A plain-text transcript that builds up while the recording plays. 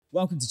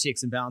Welcome to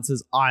Checks and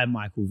Balances. I'm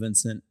Michael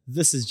Vincent.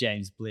 This is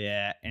James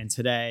Blair. And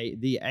today,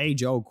 the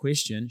age-old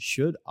question,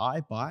 should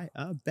I buy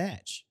a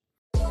batch?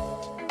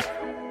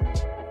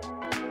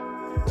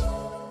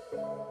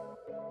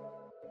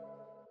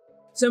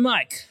 So,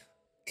 Mike,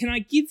 can I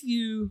give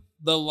you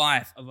the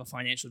life of a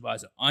financial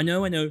advisor? I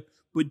know,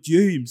 but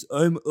James,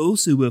 I'm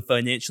also a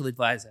financial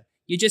advisor.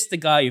 You're just the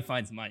guy who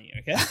finds money,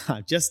 okay?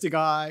 Just a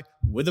guy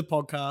with a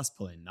podcast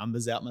pulling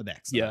numbers out my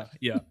backside.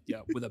 Yeah.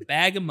 With a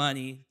bag of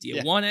money. Do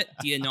you want it?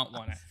 Do you not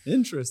want it?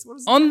 Interest. What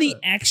is On the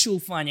actual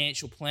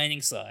financial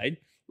planning side,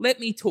 let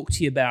me talk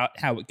to you about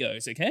how it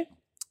goes, okay?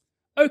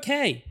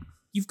 Okay,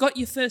 you've got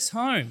your first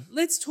home.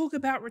 Let's talk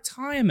about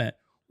retirement.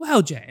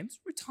 Well,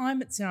 James,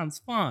 retirement sounds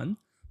fun,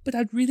 but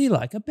I'd really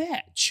like a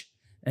batch.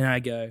 And I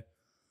go,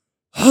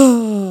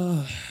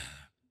 oh,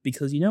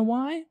 because you know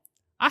why?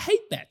 I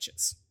hate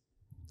batches.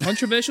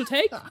 Controversial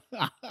take?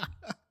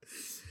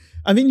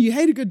 I mean, you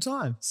hate a good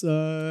time,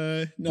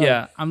 so no.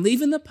 Yeah, I'm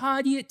leaving the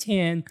party at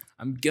 10.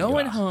 I'm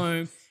going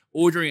home,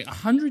 ordering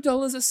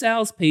 $100 of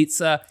Sal's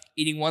pizza,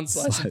 eating one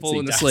slice and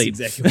falling asleep.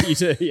 That's exactly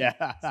what you do,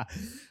 yeah.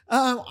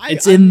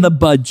 It's in the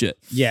budget.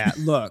 Yeah,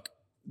 look,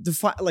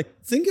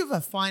 think of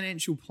a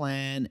financial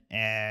plan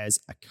as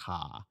a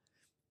car,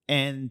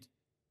 and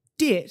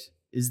debt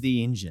is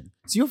the engine.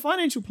 So your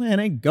financial plan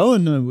ain't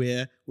going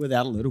nowhere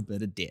without a little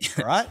bit of debt,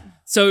 right?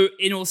 So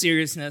in all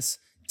seriousness,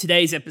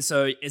 today's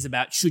episode is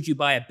about should you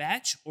buy a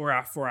batch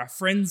or for our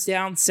friends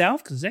down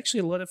south, because there's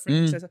actually a lot of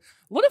friends, a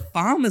lot of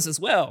farmers as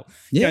well.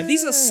 Yeah. You know,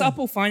 these are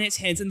supple finance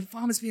hands, and the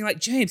farmers being like,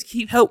 James,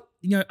 keep help.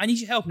 I need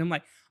your help. And I'm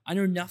like, I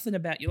know nothing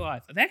about your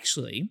life. I've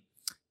actually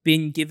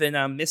been given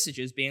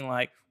messages being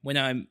like, when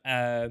I'm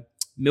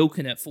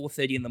milking at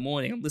 4:30 in the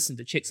morning, I'm listening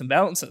to Checks and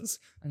Balances.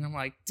 And I'm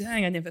like,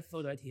 dang, I never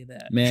thought I'd hear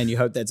that. Man, you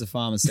hope that's a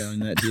farmer selling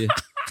that to you.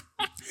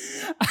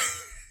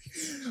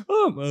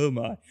 Oh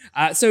my.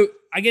 So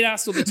I get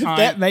asked all the time.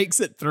 That makes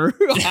it through.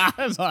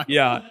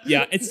 Yeah,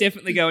 it's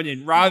definitely going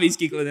in. Ravi's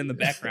giggling in the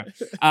background.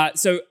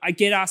 So I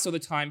get asked all the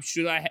time,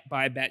 should I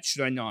buy a batch,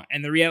 should I not?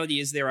 And the reality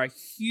is there are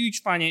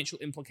huge financial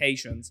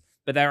implications,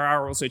 but there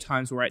are also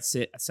times where I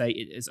say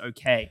it is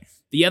okay.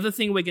 The other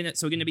thing we're going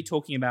to be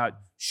talking about,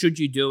 should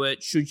you do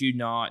it, should you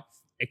not,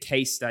 a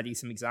case study,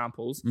 some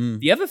examples.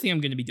 The other thing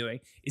I'm going to be doing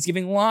is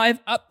giving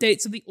live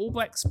updates of the All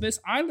Blacks vs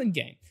Ireland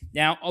game.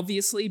 Now,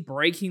 obviously,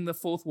 breaking the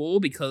fourth wall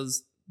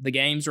because the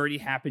game's already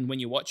happened when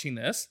you're watching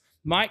this.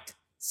 Mike,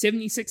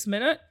 76th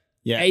minute.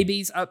 Yeah.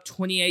 AB's up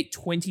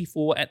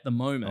 28-24 at the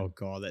moment. Oh,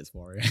 God, that's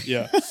worrying.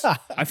 Yeah.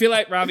 I feel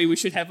like, Ravi, we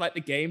should have like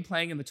the game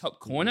playing in the top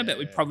corner, but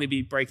we'd probably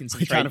be breaking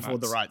some trademarks. We can't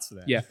afford the rights for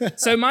that. Yeah.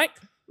 So, Mike,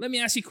 let me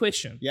ask you a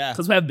question. Yeah.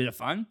 Because we have a bit of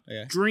fun.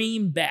 Okay.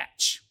 Dream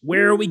batch.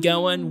 Where are we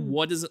going?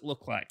 What does it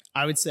look like?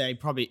 I would say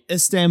probably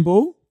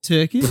Istanbul,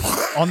 Turkey.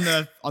 on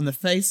the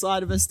face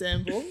side of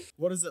Istanbul.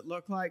 What does it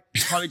look like?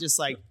 Probably just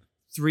like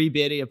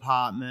 3-beddy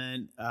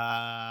apartment,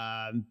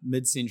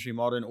 mid-century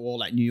modern, or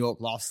like New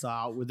York loft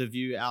style with a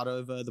view out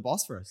over the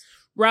Bosphorus.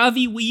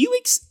 Ravi, were you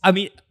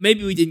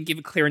maybe we didn't give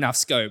a clear enough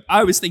scope.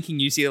 I was thinking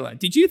New Zealand.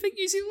 Did you think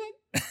New Zealand?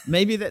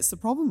 Maybe that's the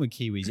problem with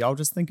Kiwis. Y'all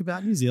just think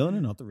about New Zealand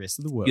and not the rest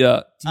of the world.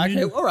 Yeah.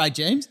 Okay, all right,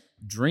 James.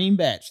 Dream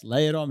batch.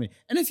 Lay it on me.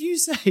 And if you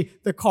say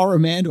the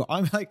Coromandel,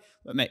 I'm like,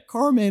 mate,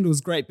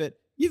 Coromandel's great, but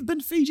you've been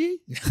to Fiji?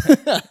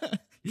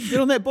 You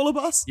been on that Bulla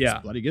bus? Yeah.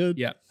 It's bloody good.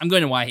 Yeah. I'm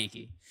going to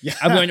Waiheke. Yeah.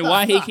 I'm going to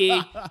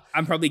Waiheke.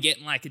 I'm probably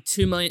getting like a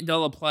 $2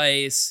 million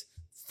place,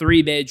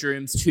 3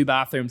 bedrooms, 2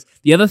 bathrooms.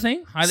 The other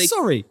thing,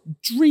 Sorry,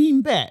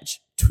 dream batch,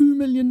 $2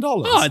 million.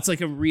 Oh, it's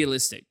like a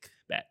realistic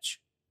batch.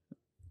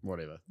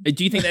 Whatever.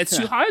 Do you think that's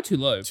too high or too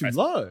low? Too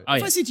low. Oh,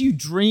 if I said to you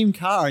dream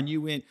car and you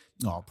went,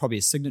 probably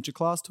a signature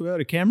class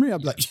Toyota Camry,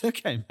 I'd be like,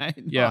 okay, mate,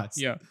 nice.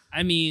 Yeah.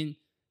 I mean,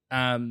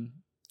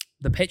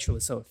 the petrol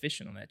is so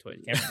efficient on that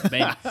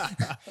Toyota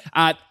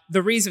Camry.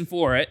 The reason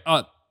for it,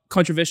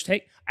 controversial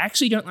take, I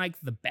actually don't like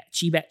the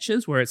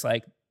batches where it's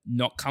like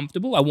not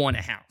comfortable. I want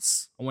a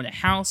house. I want a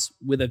house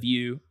with a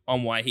view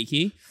on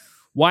Waiheke.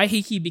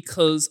 Waiheke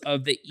because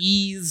of the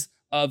ease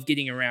of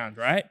getting around,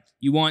 right?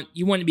 You want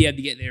to be able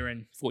to get there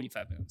in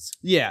 45 minutes.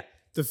 Yeah.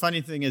 The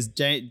funny thing is,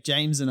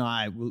 James and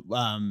I,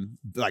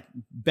 like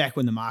back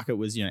when the market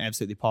was,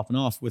 absolutely popping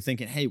off, we're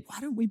thinking, hey,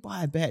 why don't we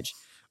buy a batch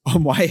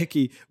on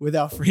Waiheke with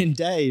our friend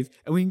Dave,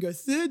 and we can go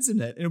thirds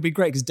in it, and it'll be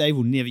great because Dave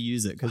will never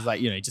use it because,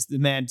 the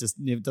man just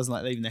never doesn't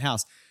like leaving the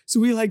house. So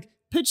we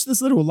pitched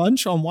this little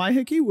lunch on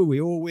Waiheke where we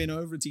all went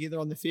over together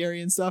on the ferry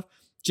and stuff.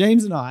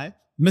 James and I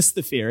missed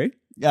the ferry.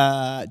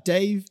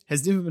 Dave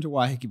has never been to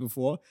Waiheke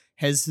before,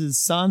 has his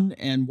son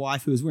and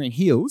wife who is wearing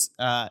heels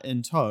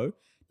in tow,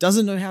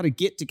 doesn't know how to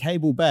get to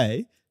Cable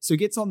Bay, so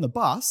gets on the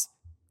bus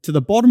to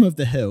the bottom of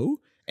the hill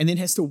and then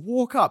has to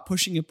walk up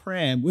pushing a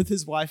pram with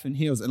his wife in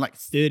heels in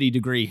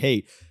 30-degree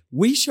heat.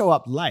 We show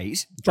up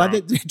late,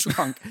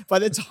 drunk. By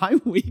the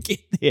time we get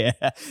there,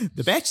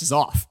 the batch is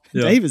off.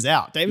 Yeah. Dave is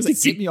out. Dave is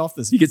like, get me off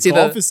this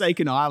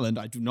godforsaken island.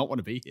 I do not want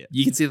to be here.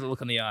 You can see the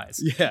look on the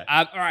eyes. Yeah.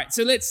 All right,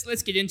 so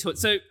let's get into it.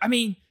 So, I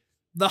mean,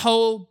 the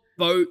whole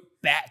boat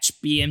batch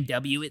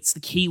BMW, it's the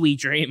Kiwi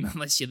dream,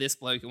 unless you're this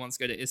bloke who wants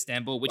to go to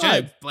Istanbul, which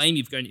I don't blame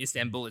you for going to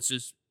Istanbul. It's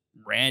just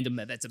random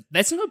that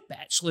that's not a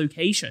batch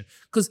location,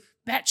 because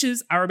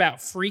batches are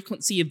about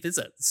frequency of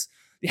visits.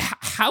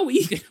 How are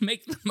you going to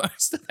make the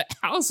most of the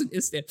house in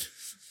Islip?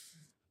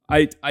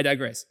 I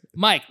digress.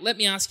 Mike, let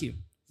me ask you,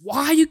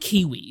 why do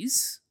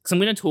Kiwis, because I'm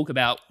going to talk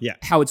about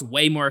how it's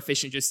way more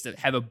efficient just to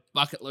have a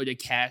bucket load of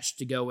cash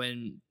to go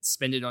and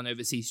spend it on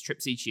overseas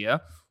trips each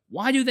year.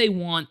 Why do they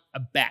want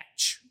a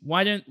batch?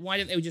 Why don't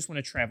they just want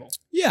to travel?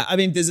 Yeah, I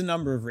mean, there's a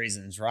number of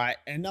reasons, right?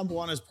 And number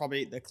one is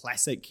probably the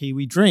classic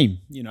Kiwi dream.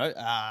 You know,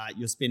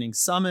 you're spending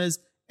summers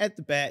at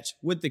the batch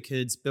with the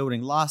kids,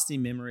 building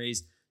lasting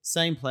memories.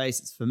 Same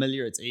place, it's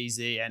familiar, it's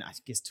easy, and I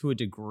guess to a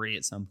degree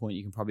at some point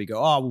you can probably go,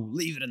 oh, we'll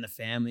leave it in the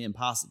family and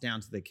pass it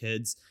down to the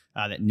kids.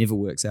 That never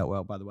works out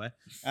well, by the way.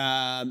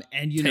 And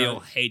they all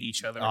hate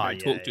each other and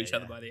talk to each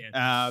other by the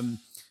end.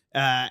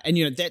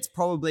 And that's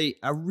probably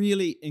a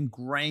really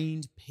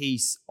ingrained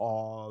piece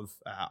of,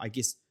 I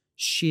guess,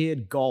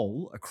 shared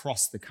goal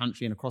across the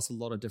country and across a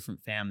lot of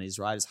different families,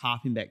 right? Is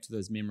harping back to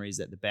those memories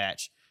at the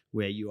batch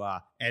where you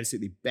are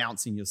absolutely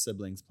bouncing your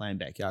siblings playing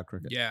backyard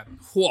cricket. Yeah.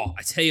 Whoa,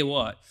 I tell you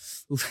what,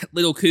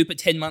 little Cooper,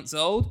 10 months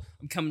old,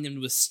 I'm coming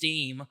into a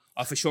steam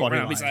off a short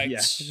run. He's like,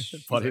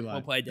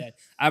 well played, Dad.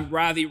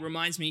 Ravi,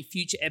 reminds me,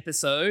 future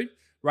episode,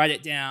 write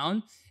it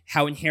down,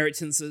 how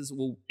inheritances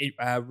will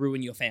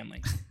ruin your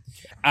family.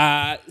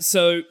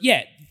 So,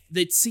 yeah,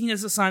 it's seen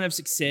as a sign of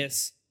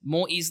success,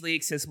 more easily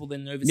accessible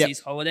than an overseas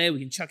holiday. We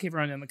can chuck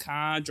everyone in the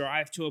car,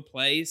 drive to a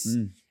place.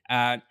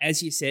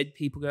 As you said,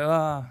 people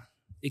go,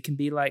 it can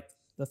be like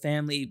the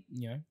family,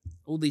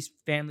 all these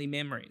family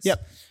memories.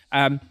 Yep.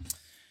 The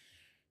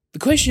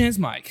question is,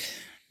 Mike,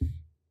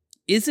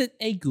 is it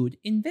a good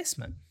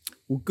investment?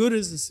 Well, good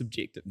is a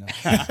subjective. No.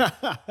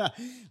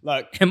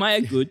 Look, am I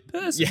a good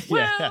person?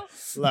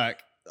 Look,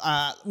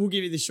 we'll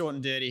give you the short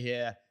and dirty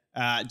here.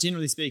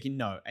 Generally speaking,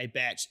 no, a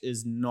batch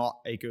is not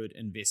a good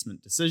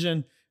investment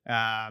decision.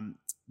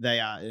 They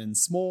are in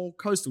small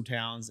coastal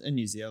towns in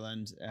New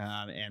Zealand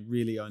and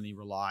really only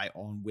rely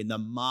on when the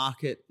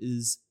market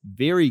is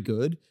very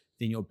good,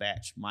 then your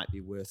batch might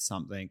be worth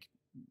something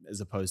as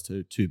opposed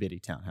to Two Betty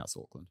Townhouse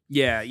Auckland.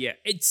 Yeah.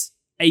 It's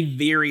a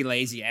very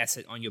lazy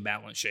asset on your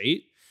balance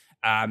sheet.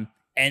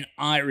 And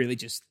I really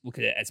just look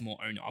at it as more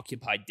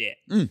owner-occupied debt.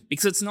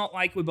 Because it's not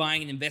like we're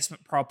buying an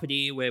investment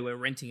property where we're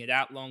renting it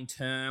out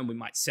long-term. We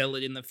might sell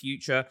it in the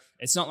future.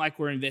 It's not like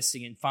we're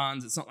investing in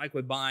funds. It's not like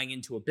we're buying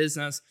into a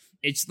business.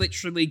 It's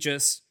literally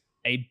just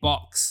a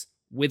box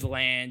with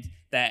land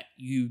that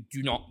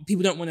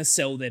people don't want to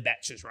sell their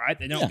batches, right?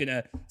 They're not going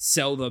to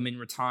sell them in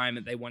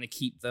retirement. They want to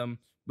keep them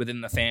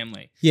within the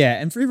family. Yeah,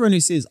 and for everyone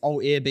who says,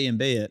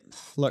 Airbnb it,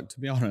 look,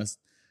 to be honest,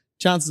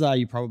 chances are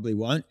you probably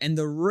won't. And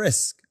the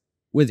risk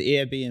with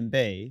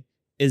Airbnb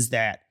is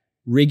that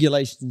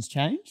regulations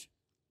change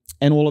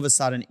and all of a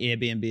sudden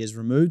Airbnb is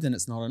removed and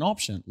it's not an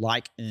option,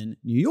 like in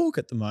New York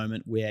at the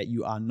moment where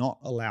you are not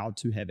allowed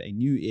to have a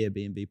new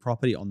Airbnb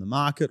property on the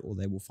market or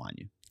they will fine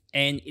you.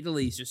 And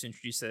Italy's just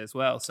introduced that as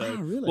well. So,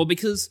 really? Well,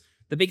 because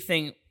the big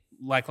thing,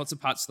 like lots of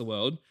parts of the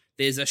world,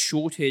 there's a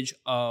shortage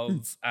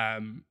of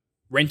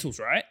rentals,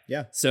 right?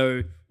 Yeah.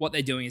 So what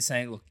they're doing is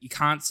saying, look, you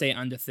can't stay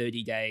under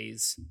 30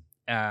 days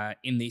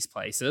in these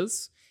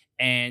places.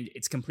 And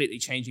it's completely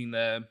changing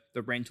the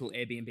rental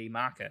Airbnb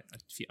market.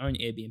 If you own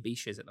Airbnb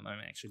shares at the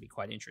moment, actually be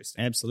quite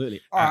interesting. Absolutely.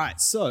 All right,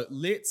 so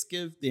let's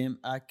give them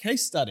a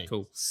case study.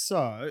 Cool.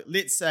 So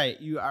let's say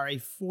you are a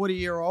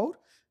 40-year-old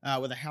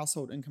with a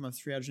household income of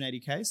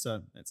 $380K,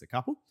 so that's a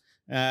couple.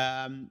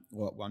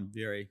 One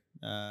very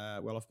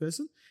well-off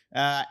person.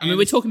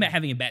 We're talking about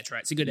having a batch,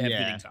 right? So good to have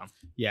good income.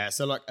 Yeah,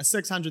 so like a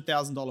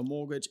 $600,000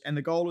 mortgage, and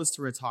the goal is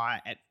to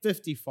retire at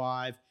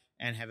 55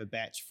 and have a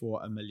batch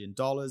for $1 million.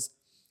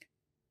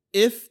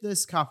 If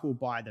this couple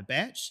buy the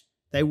batch,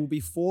 they will be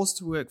forced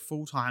to work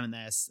full-time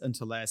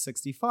until they are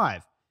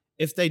 65.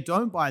 If they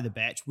don't buy the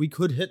batch, we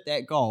could hit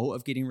that goal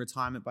of getting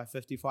retirement by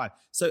 55.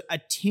 So a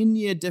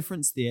 10-year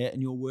difference there in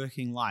your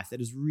working life.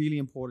 That is really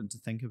important to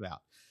think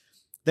about.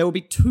 They will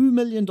be $2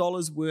 million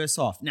worse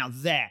off. Now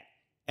that,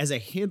 as a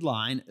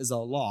headline, is a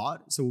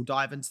lot. So we'll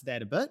dive into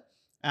that a bit.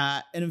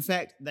 And in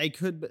fact, they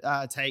could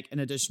take an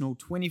additional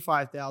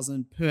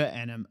 $25,000 per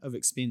annum of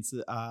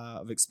expenses,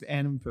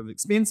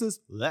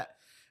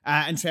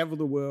 and travel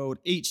the world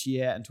each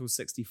year until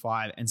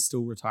 65 and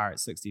still retire at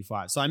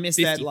 65. So I messed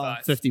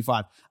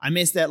 55. I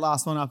messed that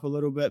last one up a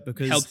little bit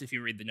because helps if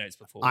you read the notes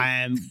before. I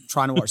am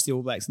trying to watch the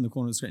All Blacks in the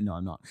corner of the screen. No,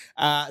 I'm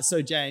not.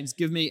 So James,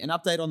 give me an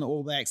update on the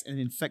All Blacks and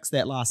then fix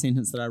that last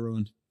sentence that I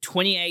ruined.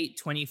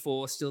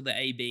 28-24, still the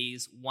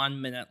ABs.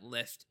 1 minute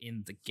left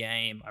in the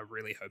game. I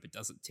really hope it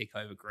doesn't tick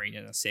over green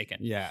in a second.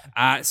 Yeah.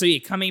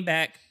 Coming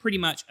back, pretty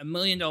much $1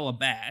 million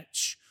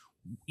batch,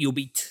 you'll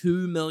be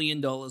 $2 million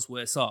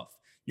worse off.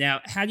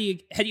 Now, how do you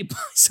buy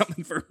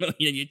something for $1 million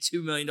and you're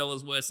 $2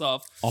 million worse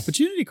off?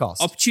 Opportunity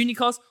costs.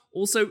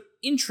 Also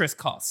interest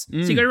costs. So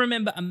you got to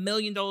remember $1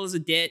 million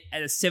of debt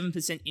at a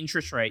 7%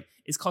 interest rate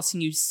is costing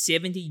you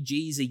 70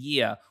 G's a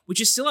year, which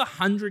is still a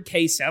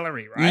 100K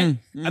salary, right?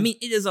 I mean,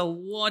 it is a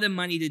lot of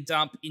money to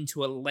dump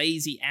into a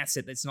lazy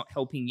asset that's not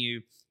helping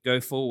you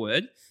go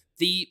forward.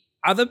 The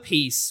other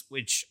piece,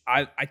 which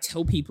I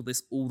tell people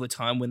this all the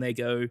time when they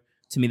go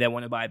to me, they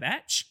want to buy a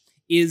batch,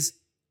 is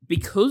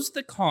because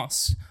the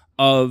cost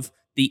of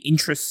the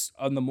interest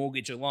on the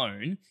mortgage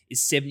alone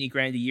is 70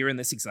 grand a year in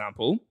this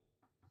example.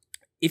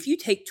 If you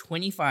take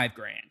 25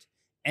 grand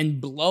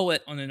and blow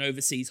it on an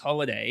overseas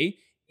holiday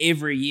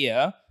every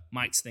year,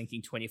 Mike's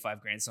thinking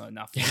 25 grand's not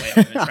enough for the way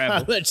I'm going to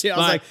travel. Literally, I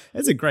was like,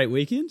 that's a great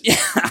weekend. You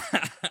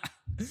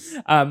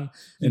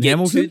In get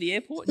Hamilton? to the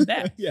airport and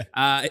back. Yeah.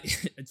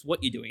 It's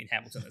what you're doing in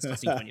Hamilton that's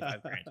costing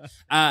 25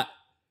 grand.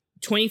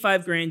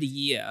 25 grand a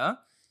year,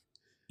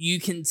 you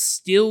can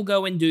still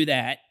go and do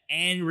that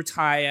and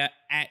retire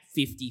at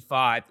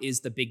 55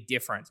 is the big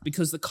difference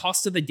because the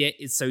cost of the debt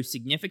is so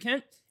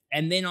significant.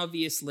 And then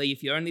obviously,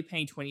 if you're only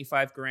paying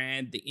 25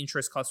 grand, the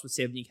interest cost was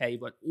 70K, you've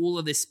got all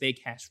of this spare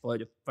cash flow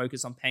to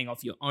focus on paying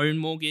off your own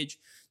mortgage,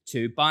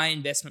 to buy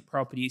investment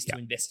properties, to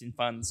invest in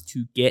funds,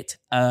 to get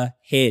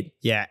ahead.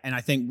 Yeah, and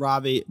I think,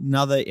 Ravi,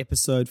 another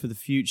episode for the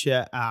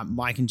future,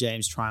 Mike and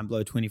James try and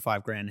blow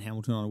 25 grand in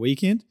Hamilton on a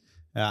weekend.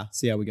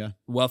 See how we go.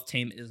 Wealth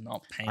team is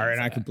not paying I reckon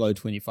for I that. could blow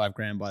 25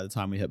 grand by the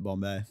time we hit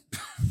Bombay.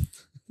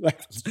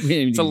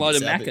 It's a lot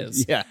of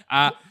Maccas. Yeah.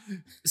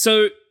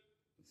 So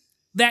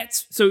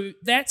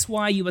that's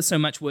why you were so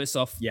much worse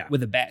off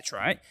with a batch,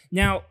 right?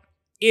 Now,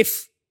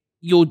 if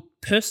your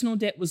personal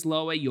debt was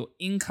lower, your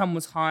income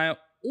was higher,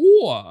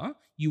 or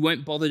you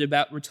weren't bothered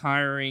about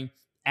retiring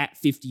at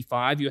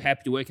 55, you're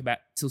happy to work about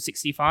till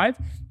 65,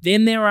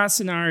 then there are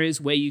scenarios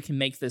where you can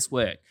make this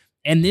work.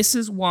 And this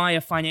is why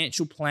a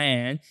financial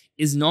plan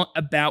is not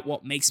about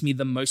what makes me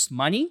the most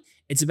money.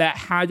 It's about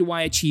how do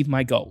I achieve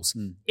my goals.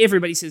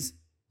 Everybody says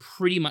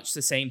pretty much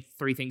the same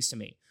three things to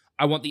me.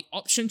 I want the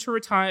option to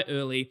retire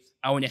early.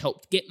 I want to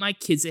help get my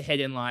kids ahead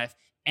in life.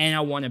 And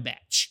I want a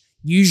batch.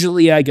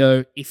 Usually I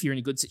go, if you're in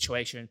a good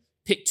situation,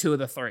 pick two of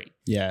the three.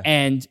 Yeah.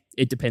 And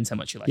it depends how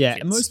much you like Yeah.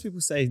 kids. And most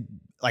people say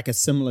like a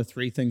similar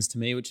three things to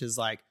me, which is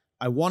like,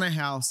 I want a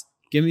house,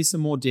 give me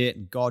some more debt,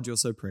 and God, you're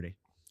so pretty.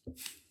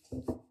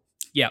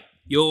 Yeah.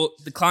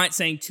 The client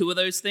saying two of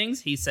those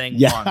things, he's saying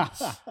Yeah.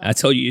 one. I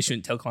told you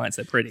shouldn't tell clients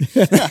they're pretty.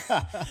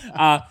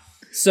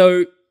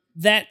 So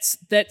that's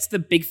the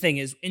big thing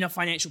is in a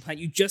financial plan,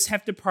 you just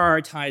have to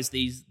prioritize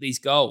these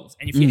goals.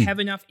 And if you have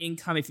enough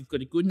income, if you've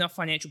got a good enough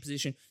financial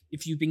position,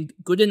 if you've been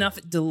good enough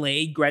at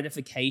delayed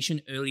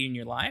gratification early in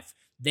your life,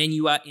 then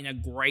you are in a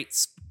great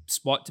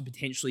spot to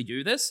potentially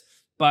do this.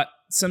 But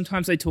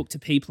sometimes I talk to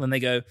people and they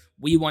go,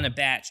 we want a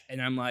batch.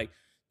 And I'm like,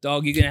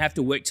 dog, you're going to have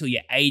to work till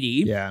you're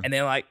 80. Yeah. And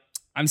they're like,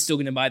 I'm still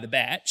going to buy the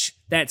batch.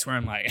 That's where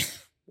I'm like,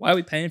 why are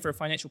we paying for a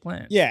financial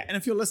plan? Yeah. And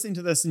if you're listening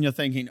to this and you're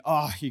thinking,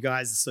 oh, you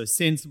guys are so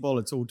sensible,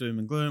 it's all doom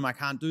and gloom, I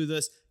can't do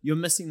this, you're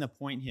missing the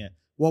point here.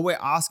 What we're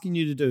asking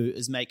you to do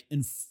is make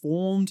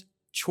informed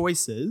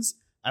choices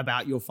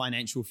about your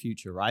financial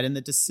future, right? And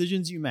the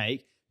decisions you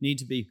make need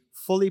to be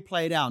fully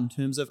played out in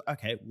terms of,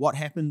 okay, what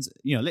happens,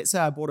 let's say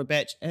I bought a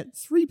batch at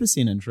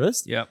 3%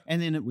 interest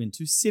and then it went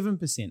to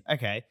 7%.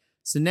 Okay,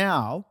 so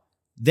now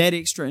that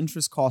extra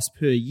interest cost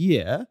per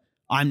year,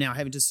 I'm now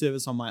having to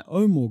service on my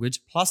own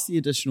mortgage plus the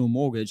additional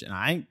mortgage and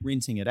I ain't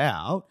renting it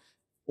out,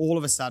 all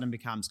of a sudden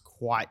becomes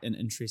quite an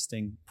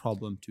interesting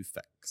problem to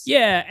fix.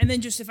 Yeah, and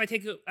then just if I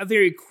take a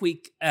very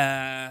quick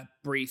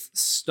brief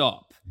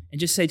stop and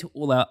just say to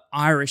all our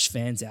Irish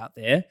fans out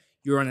there,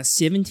 you're on a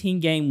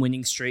 17-game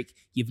winning streak.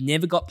 You've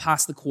never got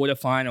past the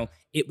quarterfinal.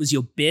 It was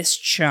your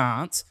best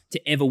chance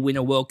to ever win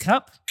a World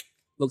Cup.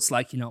 Looks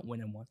like you're not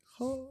winning one.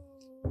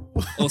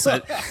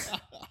 Also,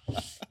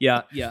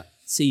 yeah.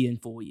 See you in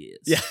 4 years.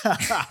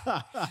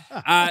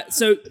 Yeah.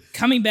 So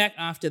coming back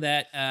after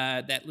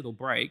that little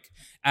break,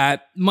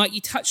 Mike,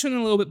 you touched on it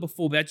a little bit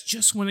before, but I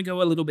just want to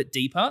go a little bit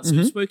deeper. So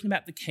we've spoken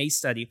about the case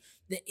study,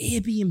 the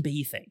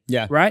Airbnb thing.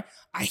 Yeah. Right?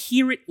 I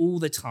hear it all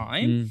the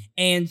time,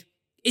 and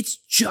it's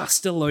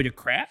just a load of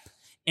crap.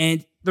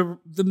 And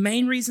the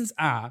main reasons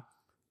are,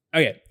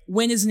 okay,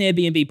 when is an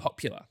Airbnb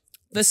popular?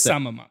 The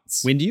summer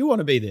months. When do you want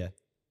to be there?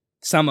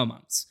 Summer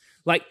months.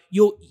 Like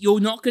you're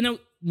not going to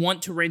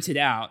want to rent it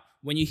out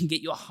when you can get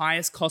your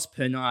highest cost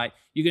per night.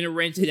 You're going to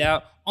rent it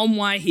out on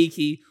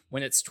Waiheke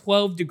when it's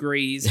 12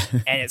 degrees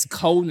and it's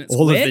cold and it's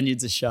all wet. the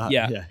vineyards are shut.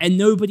 Yeah. And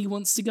nobody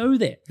wants to go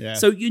there. Yeah.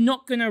 So you're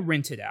not going to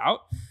rent it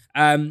out.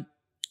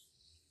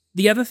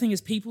 The other thing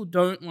is people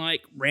don't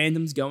like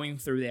randoms going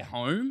through their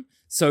home.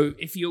 So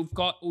if you've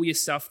got all your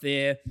stuff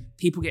there,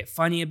 people get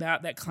funny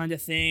about that kind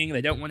of thing.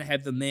 They don't want to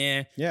have them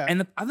there. Yeah.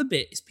 And the other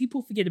bit is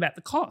people forget about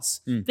the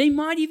costs. They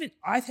might even,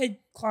 I've had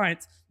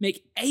clients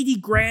make 80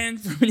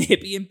 grand from an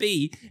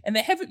Airbnb and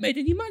they haven't made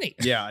any money.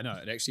 Yeah, I know.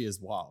 It actually is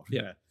wild.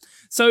 Yeah.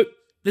 So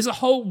there's a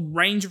whole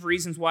range of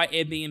reasons why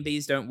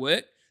Airbnbs don't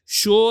work.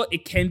 Sure,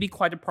 it can be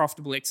quite a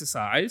profitable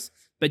exercise,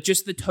 but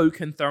just the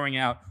token throwing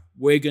out,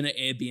 we're going to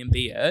Airbnb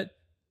it,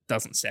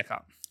 doesn't stack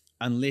up.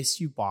 Unless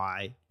you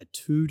buy a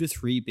 2 to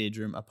 3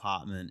 bedroom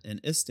apartment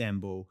in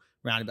Istanbul,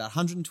 around about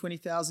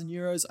 120,000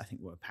 euros. I think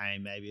we're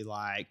paying maybe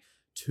like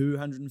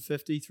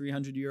 250,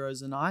 300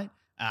 euros a night.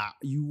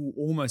 You will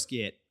almost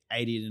get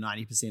 80 to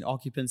 90%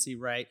 occupancy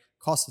rate.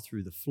 Costs are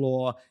through the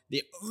floor.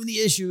 The only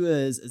issue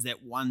is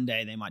that one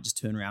day they might just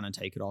turn around and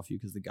take it off you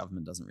because the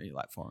government doesn't really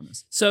like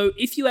foreigners. So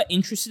if you are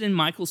interested in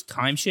Michael's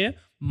timeshare,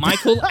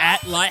 Michael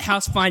at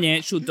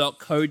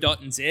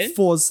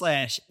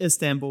lighthousefinancial.co.nz /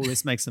 Istanbul,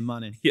 let's make some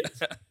money. Yeah.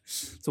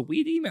 It's a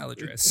weird email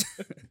address.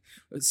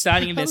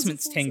 Starting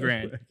investments, 10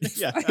 grand.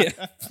 Yeah.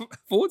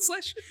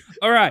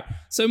 / All right.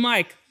 So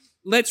Mike,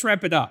 let's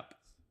wrap it up.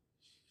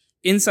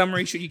 In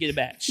summary, should you get a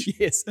batch?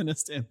 Yes, in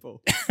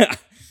Istanbul.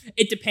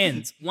 It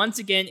depends. Once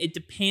again, it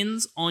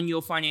depends on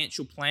your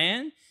financial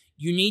plan.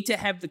 You need to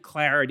have the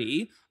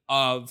clarity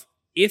of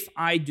if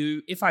I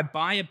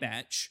buy a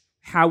batch,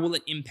 how will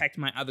it impact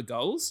my other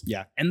goals?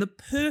 Yeah. And the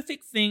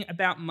perfect thing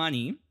about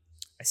money,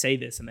 I say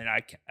this and then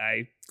I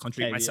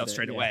contradict myself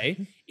straight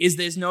away, is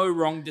there's no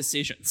wrong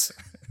decisions.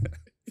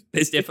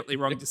 There's definitely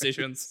wrong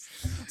decisions.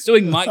 I was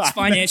doing Mike's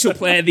financial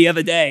plan the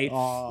other day.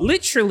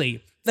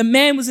 Literally, the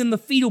man was in the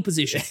fetal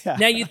position.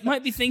 Now, you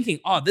might be thinking,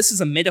 this is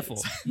a metaphor.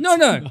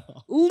 No.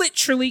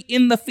 Literally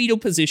in the fetal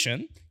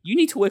position. You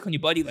need to work on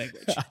your body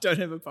language. I don't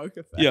have a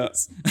poker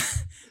face.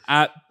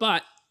 Yeah.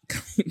 But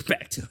coming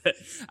back to it,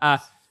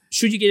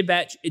 should you get a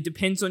batch? It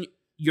depends on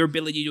your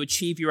ability to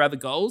achieve your other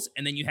goals,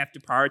 and then you have to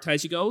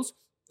prioritize your goals.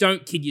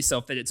 Don't kid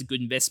yourself that it's a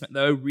good investment,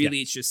 though. Really,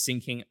 it's just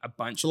sinking a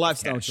bunch It's a of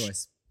lifestyle cash.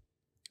 choice.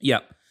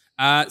 Yep.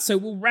 So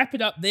we'll wrap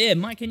it up there.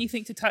 Mike,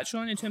 anything to touch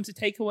on in terms of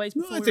takeaways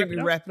before I think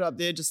we wrap it up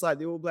there just like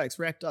the All Blacks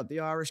wrapped up the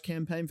Irish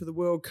campaign for the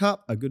World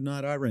Cup. A good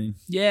night, Irene.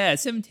 Yeah,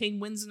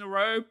 17 wins in a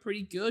row.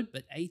 Pretty good,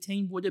 but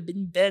 18 would have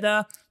been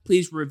better.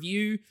 Please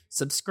review,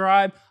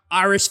 subscribe.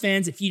 Irish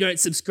fans, if you don't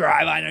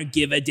subscribe, I don't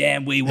give a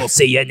damn. We will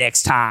see you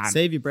next time.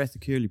 Save your breath to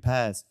curly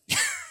pies.